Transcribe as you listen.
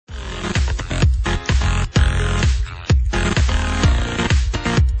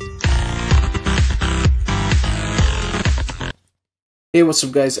Hey, what's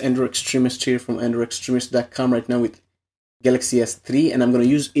up guys, Android Extremist here from androidextremist.com right now with Galaxy S3, and I'm going to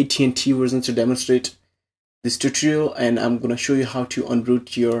use AT&T version to demonstrate this tutorial, and I'm going to show you how to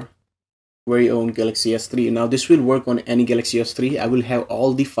unroot your very own Galaxy S3. Now this will work on any Galaxy S3. I will have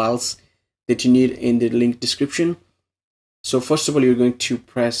all the files that you need in the link description. So first of all, you're going to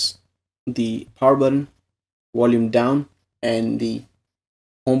press the power button, volume down, and the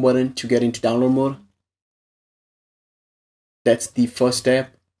home button to get into download mode. That's the first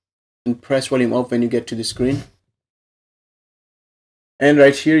step, and press volume up when you get to the screen. And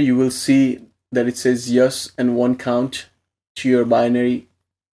right here you will see that it says yes and 1 count to your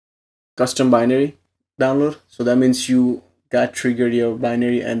custom binary download. So that means you got triggered your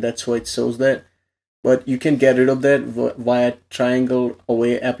binary, and that's why it shows that. But you can get rid of that via triangle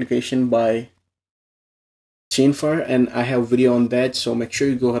away application by Chainfire, and I have a video on that, so make sure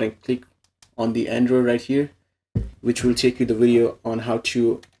you go ahead and click on the Android right here, which will take you the video on how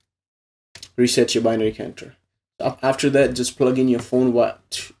to reset your binary counter. After that, just plug in your phone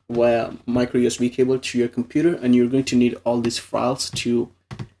via micro USB cable to your computer, and you're going to need all these files to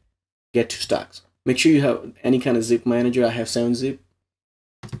get to stacks. Make sure you have any kind of zip manager. I have 7-zip,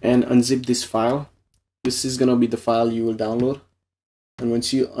 and unzip this file. This is gonna be the file you will download, and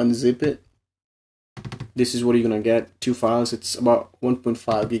once you unzip it, this is what you're gonna get. 2 files. It's about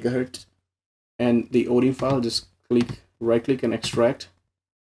 1.5 gigahertz, and the ODIN file, just right click and extract.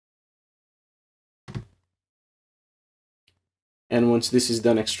 And once this is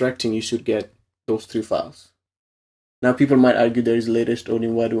done extracting, you should get those 3 files. Now people might argue there is latest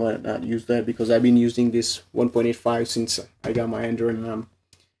ODIN, why do I not use that? Because I've been using this 1.85 since I got my Android, and I'm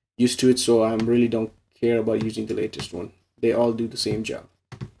used to it, so I really don't care about using the latest one. They all do the same job.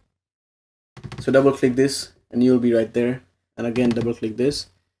 So double click this and you'll be right there, and again double click this,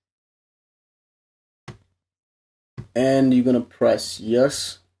 and you're gonna press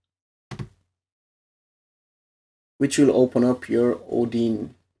yes, which will open up your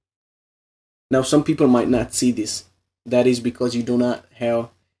ODIN. Now some people might not see this. That is because you do not have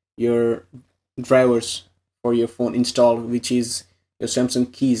your drivers for your phone installed, which is your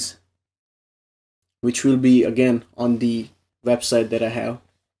Samsung keys, which will be again on the website that I have.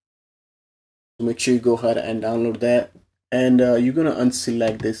 So make sure you go ahead and download that, and you're gonna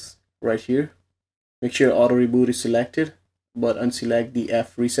unselect this right here. Make sure auto reboot is selected, but unselect the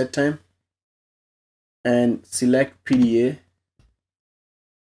F reset time, and select PDA,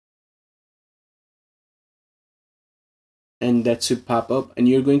 and that should pop up, and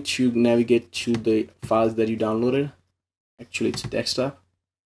you're going to navigate to the files that you downloaded. Actually it's desktop,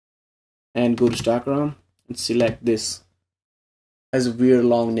 and go to stock ROM and select this. Has a weird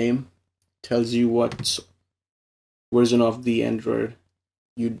long name, tells you what version of the Android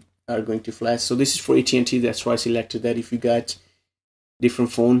you are going to flash. So this is for AT&T, that's why I selected that. If you got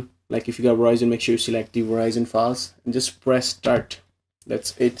different phone, like if you got Verizon, make sure you select the Verizon files and just press start.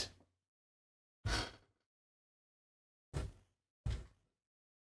 That's it.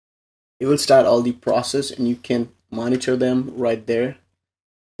 It will start all the process, and you can monitor them right there.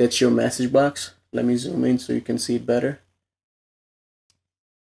 That's your message box. Let me zoom in so you can see it better.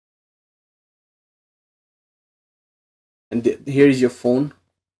 And here is your phone.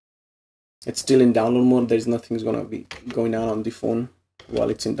 It's still in download mode. There's nothing's gonna be going on the phone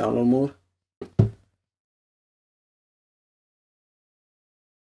while it's in download mode.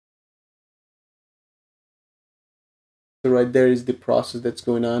 So right there is the process that's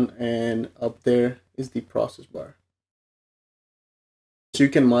going on, and up there is the process bar. So you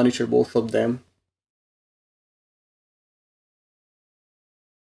can monitor both of them.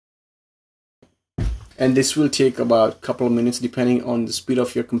 And this will take about a couple of minutes depending on the speed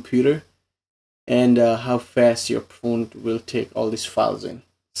of your computer and how fast your phone will take all these files in.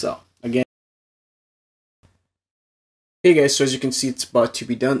 So again, hey guys, so as you can see, it's about to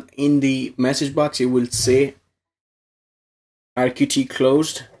be done. In the message box it will say RQT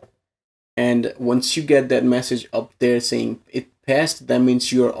closed, and once you get that message up there saying it passed, that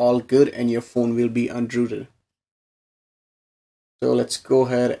means you're all good and your phone will be unrooted. So let's go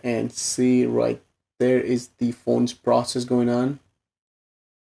ahead and see. Right there is the phone's process going on,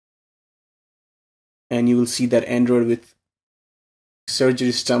 and you will see that Android with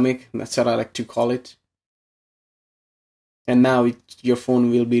surgery stomach, that's what I like to call it. And now your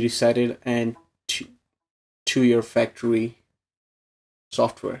phone will be resetted and to your factory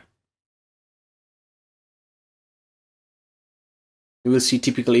software. You will see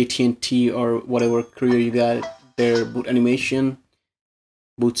typical AT&T or whatever career you got, their boot animation,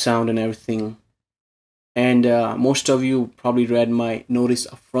 boot sound, and everything. And most of you probably read my notice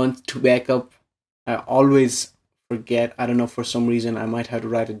up front to backup. I always forget. I don't know, for some reason I might have to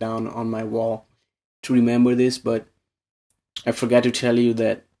write it down on my wall to remember this, but I forgot to tell you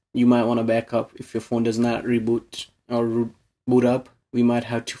that you might want to back up if your phone does not reboot or boot up. We might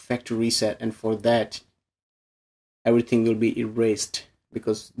have to factory reset, and for that everything will be erased,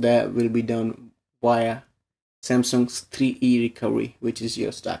 because that will be done via Samsung's 3E recovery, which is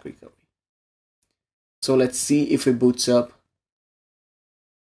your stock recovery. So let's see if it boots up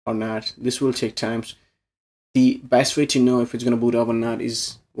or not. This will take time. The best way to know if it's going to boot up or not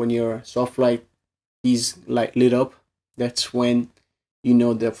is when your soft light is lit up. That's when you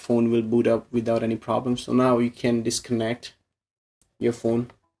know the phone will boot up without any problem. So now you can disconnect your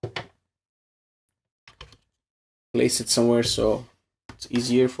phone, place it somewhere so it's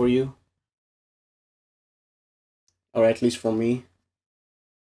easier for you, or at least for me.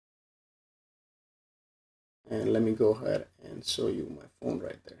 And let me go ahead and show you my phone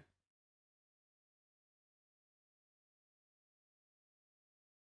right there.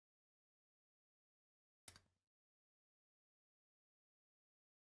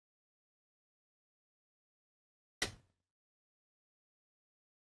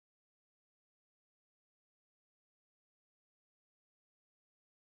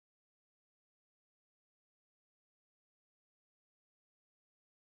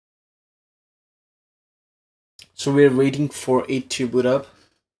 So we're waiting for it to boot up,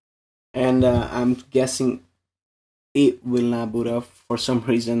 and I'm guessing it will not boot up for some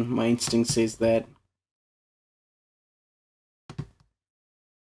reason. My instinct says that,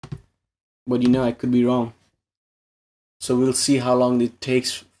 but I could be wrong. So we'll see how long it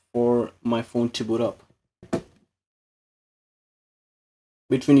takes for my phone to boot up.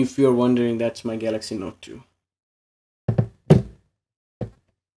 Between, if you're wondering, that's my Galaxy Note 2.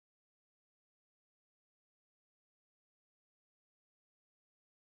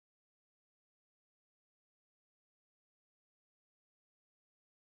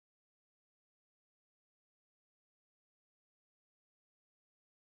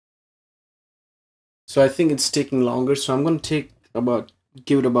 So I think it's taking longer, so I'm gonna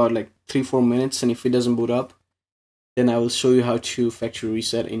give it about like 3-4 minutes, and if it doesn't boot up, then I will show you how to factory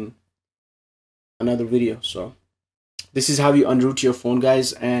reset in another video. So this is how you unroot your phone,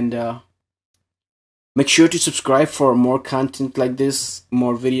 guys, and make sure to subscribe for more content like this,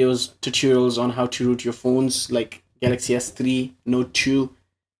 more videos, tutorials on how to root your phones like Galaxy S3, Note 2,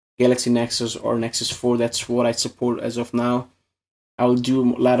 Galaxy Nexus or Nexus 4. That's what I support as of now. I will do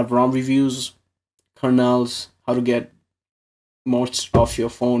a lot of ROM reviews, kernels, how to get most of your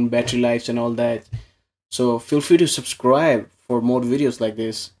phone, battery lives and all that. So feel free to subscribe for more videos like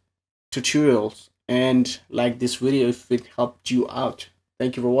this, tutorials, and like this video if it helped you out.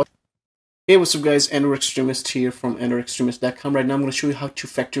 Thank you for watching. Hey, what's up guys, Android Extremist here from AndroidExtremist.com. Right now I'm going to show you how to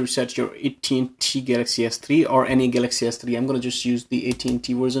factory reset your AT&T Galaxy S3 or any Galaxy S3. I'm going to just use the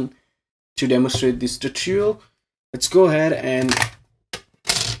AT&T version to demonstrate this tutorial. Let's go ahead and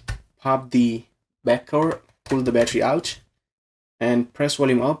pop the back cover, pull the battery out, and press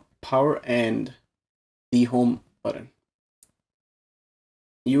volume up, power, and the home button.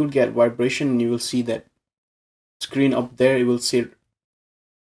 You will get vibration and you will see that screen up there. It will say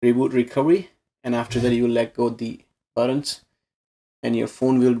reboot recovery, and after that you will let go the buttons and your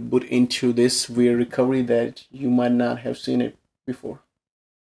phone will boot into this weird recovery that you might not have seen it before.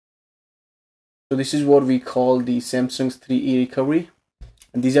 So this is what we call the Samsung's 3E recovery,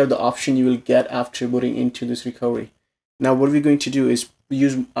 and these are the options you will get after booting into this recovery. Now what we're going to do is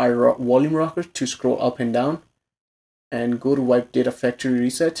use our volume rocker to scroll up and down and go to wipe data factory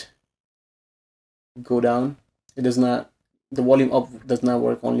reset. Go down. It does not, the volume up does not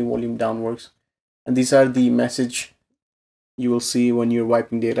work, only volume down works. And these are the message you will see when you're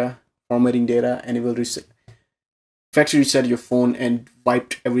wiping data, formatting data, and it will reset, factory reset your phone and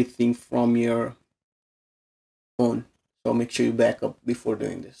wiped everything from your phone. So make sure you back up before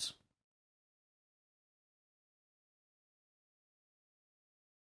doing this.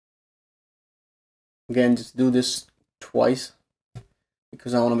 Again, just do this twice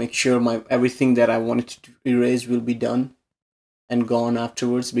because I want to make sure everything that I wanted to erase will be done and gone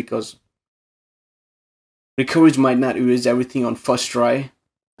afterwards, because recoveries might not erase everything on first try.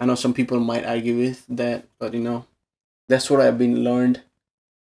 I know some people might argue with that, but that's what I've been learned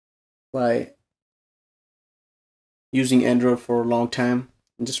by using Android for a long time.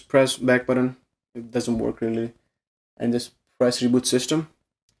 And just press back button, it doesn't work really, and just press reboot system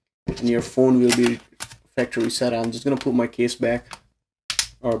and your phone will be factory reset. I'm just gonna put my case back,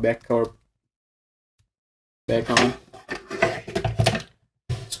 or back cover back on.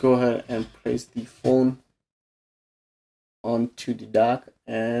 Let's go ahead and place the phone onto the dock,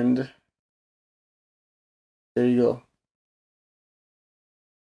 and There you go.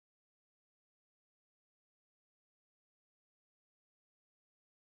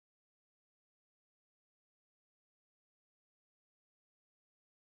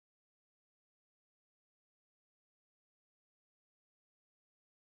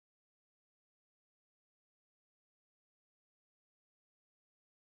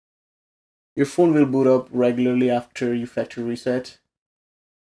 Your phone will boot up regularly after you factory reset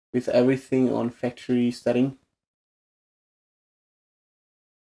with everything on factory setting.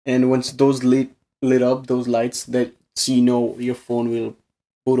 And once those lit up, those lights, that so you know your phone will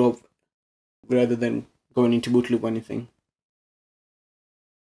boot up rather than going into boot loop or anything.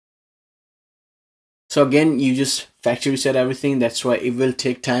 So again, you just factory reset everything. That's why it will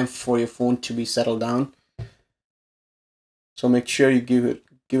take time for your phone to be settled down. So make sure you give it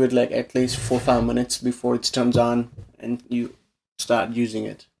like at least 4 or 5 minutes before it turns on and you start using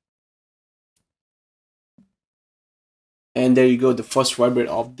it. And there you go, the first vibrate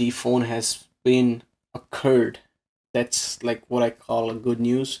of the phone has been occurred. That's like what I call a good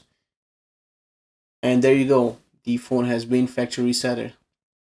news. And there you go, the phone has been factory resetted.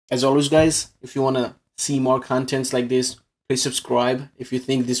 As always guys, if you want to see more contents like this, please subscribe. If you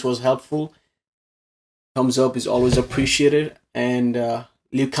think this was helpful, thumbs up is always appreciated. And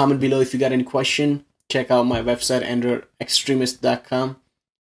leave a comment below if you got any question. Check out my website androidextremist.com.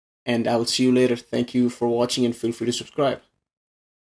 And I will see you later. Thank you for watching and feel free to subscribe.